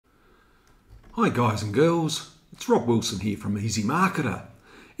Hi guys and girls, it's Rob Wilson here from EzyMarketer.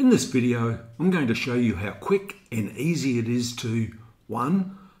 In this video, I'm going to show you how quick and easy it is to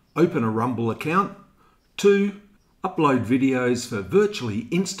 1. Open a Rumble account, 2. Upload videos for virtually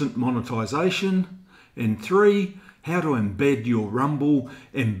instant monetization, and 3. How to embed your Rumble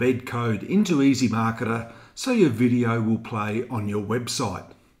embed code into EzyMarketer so your video will play on your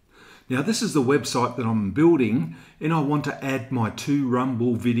website. Now this is the website that I'm building and I want to add my 2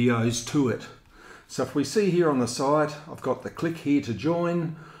 Rumble videos to it. So if we see here on the site, I've got the click here to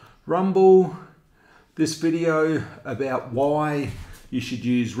join Rumble, this video about why you should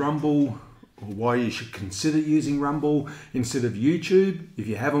use Rumble or why you should consider using Rumble instead of YouTube. If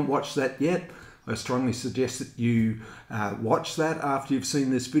you haven't watched that yet, I strongly suggest that you watch that after you've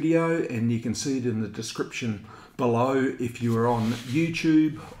seen this video, and you can see it in the description below if you are on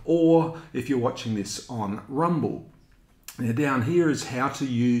YouTube or if you're watching this on Rumble. Now down here is how to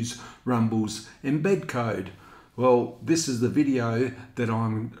use Rumble's embed code. Well, this is the video that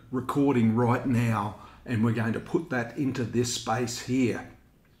I'm recording right now, and we're going to put that into this space here.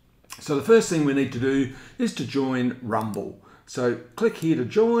 So the first thing we need to do is to join Rumble. So click here to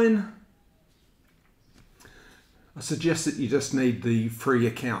join. I suggest that you just need the free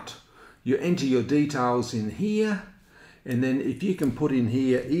account. You enter your details in here, and then if you can put in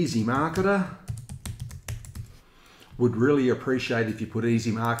here EzyMarketer, would really appreciate if you put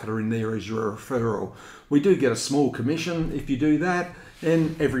EzyMarketer in there as your referral. We do get a small commission if you do that,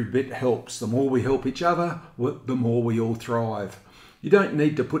 and every bit helps. The more we help each other, the more we all thrive. You don't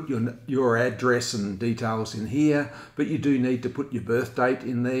need to put your address and details in here, but you do need to put your birth date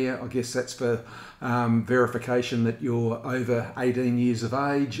in there. I guess that's for verification that you're over 18 years of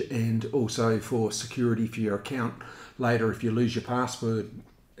age, and also for security for your account later if you lose your password,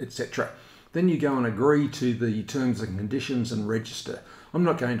 etc. Then you go and agree to the terms and conditions and register. I'm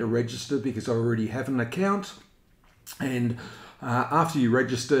not going to register because I already have an account, and after you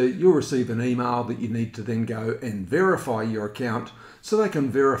register, you'll receive an email that you need to then go and verify your account so they can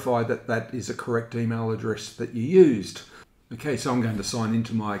verify that that is a correct email address that you used. Okay, so I'm going to sign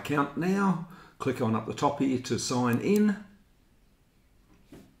into my account now. Click on up the top here to sign in.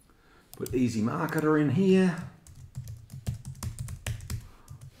 Put EzyMarketer in here.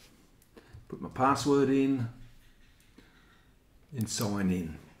 Put my password in and sign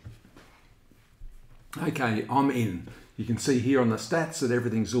in. Okay, I'm in. You can see here on the stats that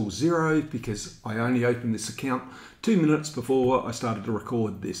everything's all 0 because I only opened this account 2 minutes before I started to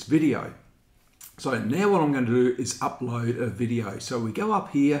record this video. So now what I'm going to do is upload a video. So we go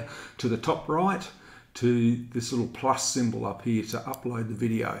up here to the top right to this little plus symbol up here to upload the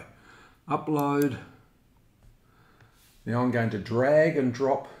video. Upload. Now I'm going to drag and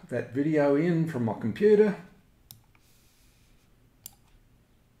drop that video in from my computer.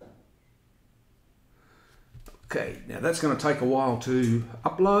 Okay, now that's going to take a while to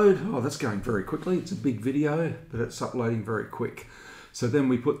upload. Oh, that's going very quickly. It's a big video, but it's uploading very quick. So then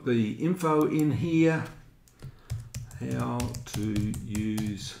we put the info in here. How to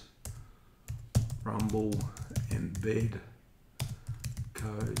use Rumble embed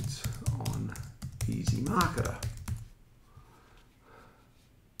codes on EzyMarketer.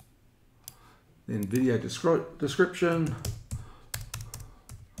 Then video description.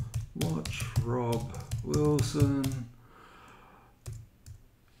 Watch Rob Wilson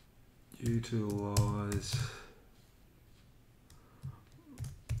utilize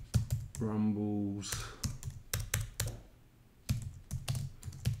Rumble's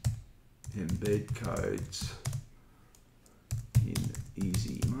embed codes in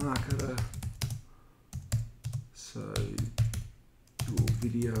EzyMarketer so your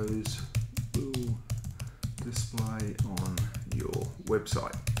videos will display on your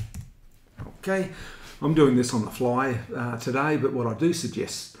website. Okay, I'm doing this on the fly today, but what I do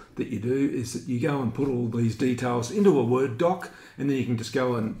suggest that you do is that you go and put all these details into a Word doc, and then you can just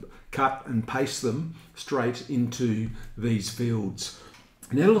go and cut and paste them straight into these fields.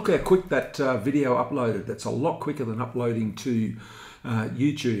 Now look how quick that video uploaded. That's a lot quicker than uploading to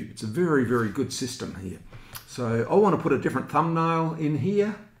YouTube. It's a very, very good system here. So I want to put a different thumbnail in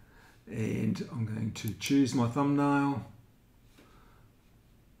here, and I'm going to choose my thumbnail.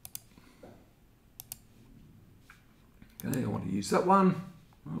 Okay, I want to use that one.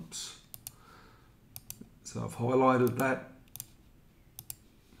 Oops. So I've highlighted that.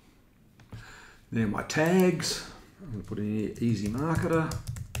 Then my tags. I'm going to put in here EzyMarketer,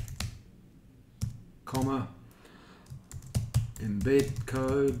 comma, embed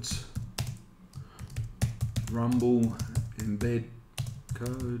codes, Rumble embed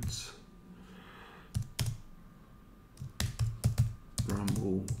codes,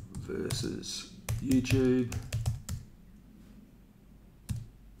 Rumble versus YouTube.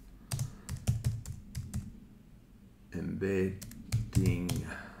 Embedding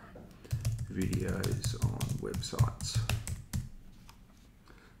videos on websites.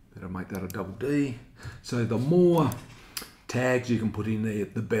 Better make that a double D. So the more tags you can put in there,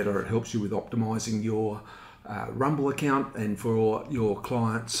 the better. It helps you with optimizing your Rumble account, and for your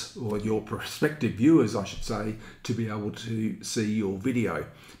clients, or your prospective viewers I should say, to be able to see your video.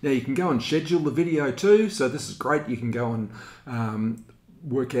 Now you can go and schedule the video too, so this is great. You can go and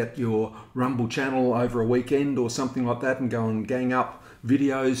work out your Rumble channel over a weekend or something like that, and go and gang up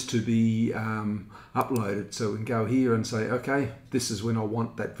videos to be uploaded. So we can go here and say, okay, this is when I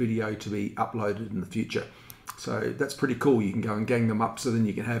want that video to be uploaded in the future. So that's pretty cool. You can go and gang them up, so then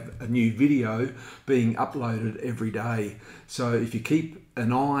you can have a new video being uploaded every day. So if you keep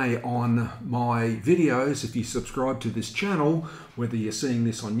an eye on my videos, if you subscribe to this channel, whether you're seeing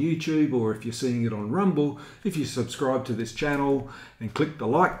this on YouTube or if you're seeing it on Rumble, if you subscribe to this channel and click the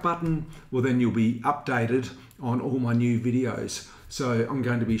like button, well then you'll be updated on all my new videos. So I'm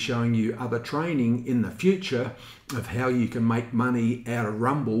going to be showing you other training in the future of how you can make money out of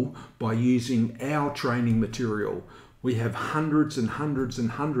Rumble by using our training material. We have hundreds and hundreds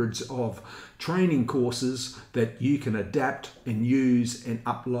and hundreds of training courses that you can adapt and use and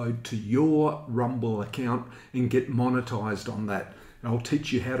upload to your Rumble account and get monetized on that. And I'll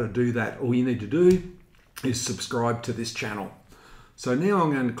teach you how to do that. All you need to do is subscribe to this channel. So now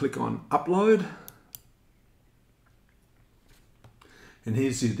I'm going to click on upload. And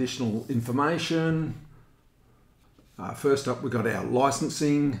here's the additional information. First up, we've got our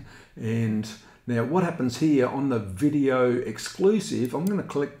licensing. And now what happens here on the video exclusive, I'm going to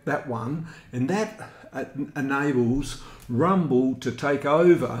click that one, and that enables Rumble to take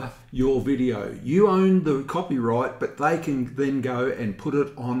over your video. You own the copyright, but they can then go and put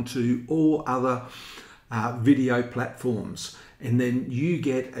it onto all other video platforms. And then you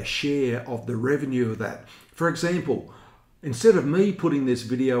get a share of the revenue of that. For example, instead of me putting this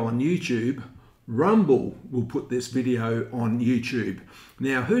video on YouTube, Rumble will put this video on YouTube.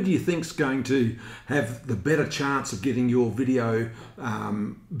 Now, who do you think's going to have the better chance of getting your video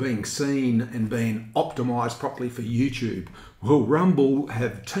being seen and being optimized properly for YouTube? Well, Rumble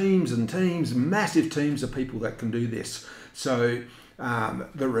have teams and teams, massive teams of people that can do this. So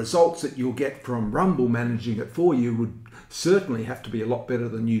the results that you'll get from Rumble managing it for you would certainly have to be a lot better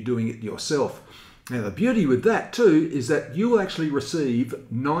than you doing it yourself. Now, the beauty with that too is that you will actually receive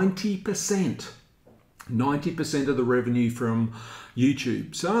 90% of the revenue from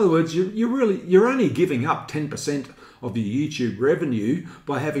YouTube. So in other words, you're only giving up 10% of your YouTube revenue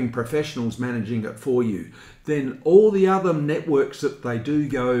by having professionals managing it for you. Then all the other networks that they do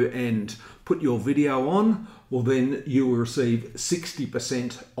go and put your video on, well then you will receive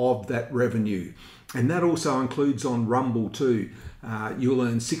 60% of that revenue. And that also includes on Rumble too. You'll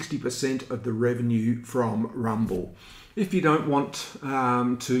earn 60% of the revenue from Rumble. If you don't want to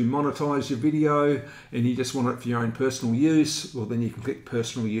monetize your video and you just want it for your own personal use, well then you can click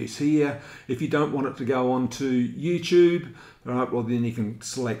personal use here. If you don't want it to go on to YouTube, all right, well then you can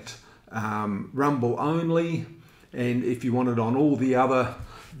select Rumble only. And if you want it on all the other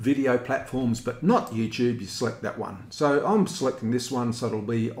video platforms but not YouTube, you select that one. So I'm selecting this one, so it'll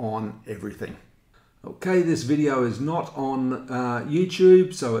be on everything. Okay, this video is not on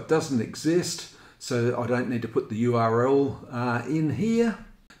YouTube, so it doesn't exist. So I don't need to put the URL in here.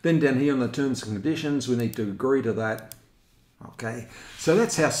 Then down here on the terms and conditions, we need to agree to that. Okay, so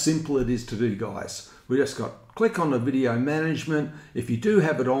that's how simple it is to do, guys. We just got click on the video management. If you do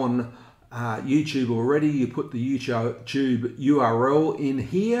have it on YouTube already, you put the YouTube URL in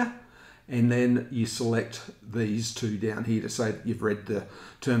here, and then you select these two down here to say that you've read the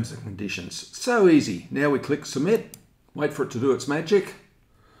terms and conditions. So easy. Now we click submit, wait for it to do its magic.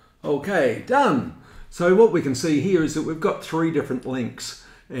 Okay, done. So what we can see here is that we've got 3 different links,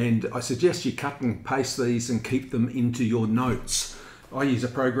 and I suggest you cut and paste these and keep them into your notes. I use a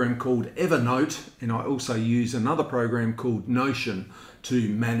program called Evernote, and I also use another program called Notion to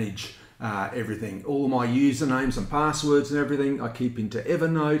manage everything. All my usernames and passwords and everything I keep into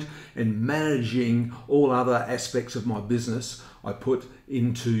Evernote, and managing all other aspects of my business I put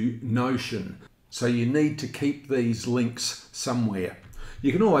into Notion. So you need to keep these links somewhere.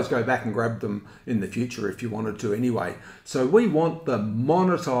 You can always go back and grab them in the future if you wanted to anyway. So we want the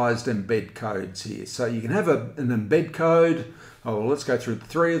monetized embed codes here. So you can have an embed code. Oh, well, let's go through the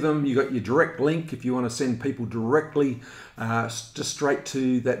 3 of them. You got your direct link if you want to send people directly just straight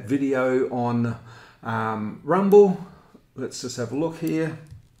to that video on Rumble. Let's just have a look here.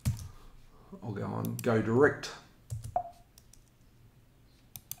 I'll go on go direct.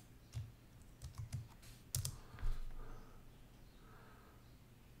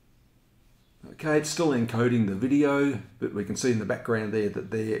 Okay, it's still encoding the video, but we can see in the background there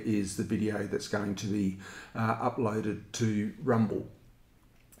that there is the video that's going to be uploaded to Rumble.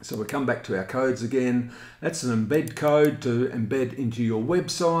 So we'll come back to our codes again. That's an embed code to embed into your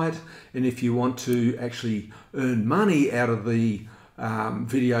website. And if you want to actually earn money out of the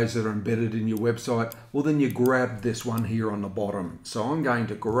videos that are embedded in your website, well, then you grab this one here on the bottom. So I'm going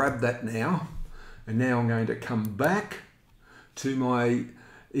to grab that now. And now I'm going to come back to my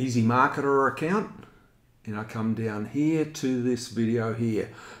EzyMarketer account. And I come down here to this video here.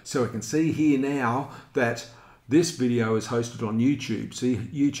 So I can see here now that this video is hosted on YouTube. See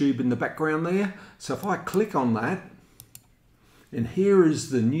YouTube in the background there? So if I click on that, and here is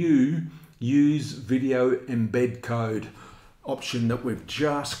the new Use Video Embed Code option that we've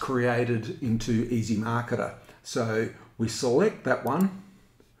just created into EzyMarketer. So we select that one.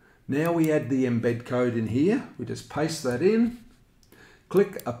 Now we add the embed code in here. We just paste that in,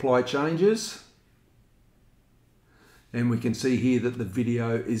 click Apply Changes. And we can see here that the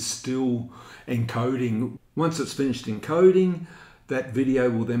video is still encoding. Once it's finished encoding, that video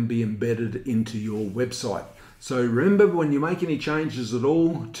will then be embedded into your website. So remember, when you make any changes at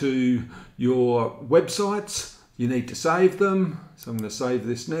all to your websites, you need to save them. So I'm going to save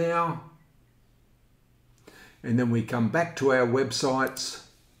this now. And then we come back to our websites.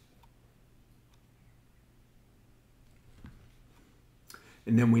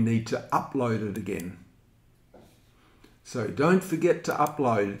 And then we need to upload it again. So don't forget to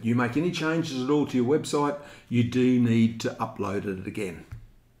upload. You make any changes at all to your website, you do need to upload it again.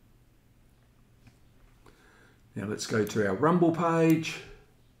 Now let's go to our Rumble page.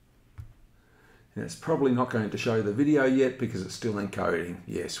 And it's probably not going to show the video yet because it's still encoding.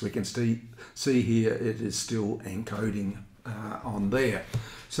 Yes, we can see here it is still encoding on there.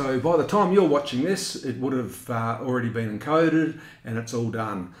 So by the time you're watching this, it would have already been encoded and it's all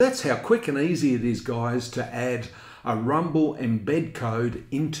done. That's how quick and easy it is, guys, to add a Rumble embed code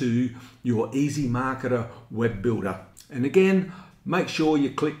into your EzyMarketer web builder. And again, make sure you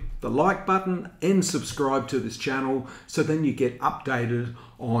click the like button and subscribe to this channel so then you get updated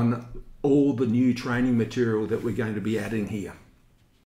on all the new training material that we're going to be adding here.